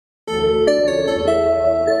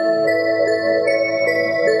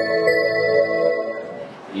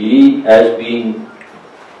he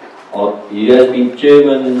has been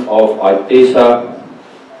chairman of ITESA.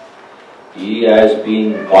 He has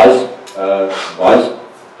been vice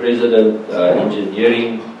president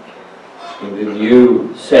engineering in the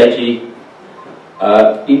new SAGI.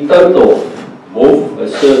 In total, Mof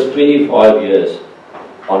has served 25 years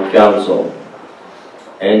on council,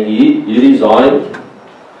 and he resigned.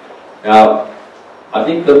 Now, I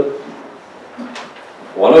think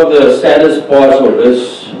one of the saddest parts of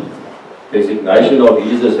this resignation of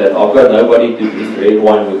his is that I've got nobody to drink red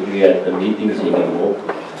wine with me at the meetings anymore.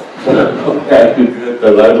 So I have to do it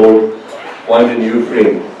alone or find a new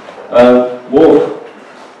friend. Mof,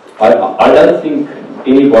 I don't think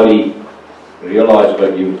anybody realizes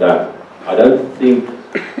what you've done. I don't think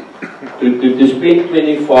to spend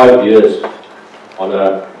 25 years on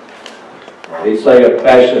let's say a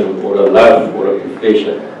passion or a love or a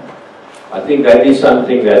profession, I think that is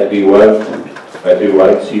something that we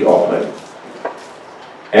won't see often.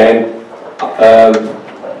 And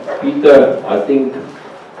Peter, I think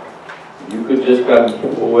you could just come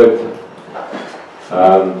forward.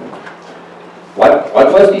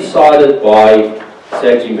 What was decided by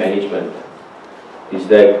SAGI management is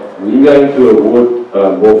that we're going to award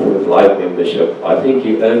Mof with life membership. I think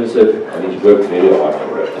he earns it and he's worked very hard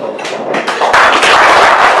for it.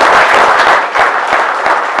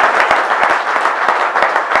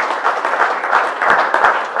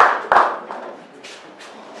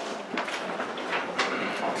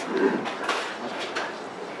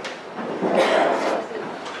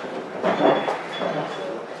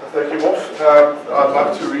 Thank you, Mof. I'd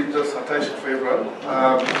like to read this citation for everyone.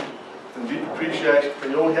 In deep appreciation,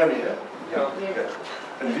 can you all hear me here? Yeah. Okay.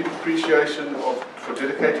 In deep appreciation for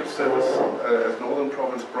dedicated service as Northern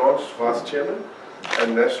Province Branch Vice Chairman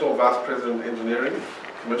and National Vice President Engineering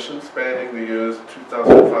Commission spanning the years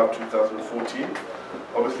 2005-2014.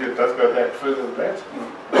 Obviously it does go back further than that.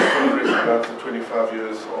 We recognize the 25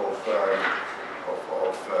 years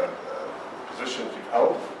of positions you've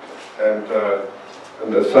held, and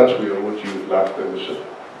as such we award you life membership.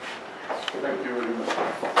 Thank you very much.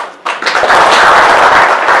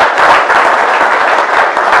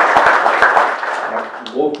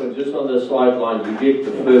 Mof, just on the sideline, you get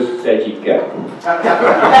the first SAGI cap.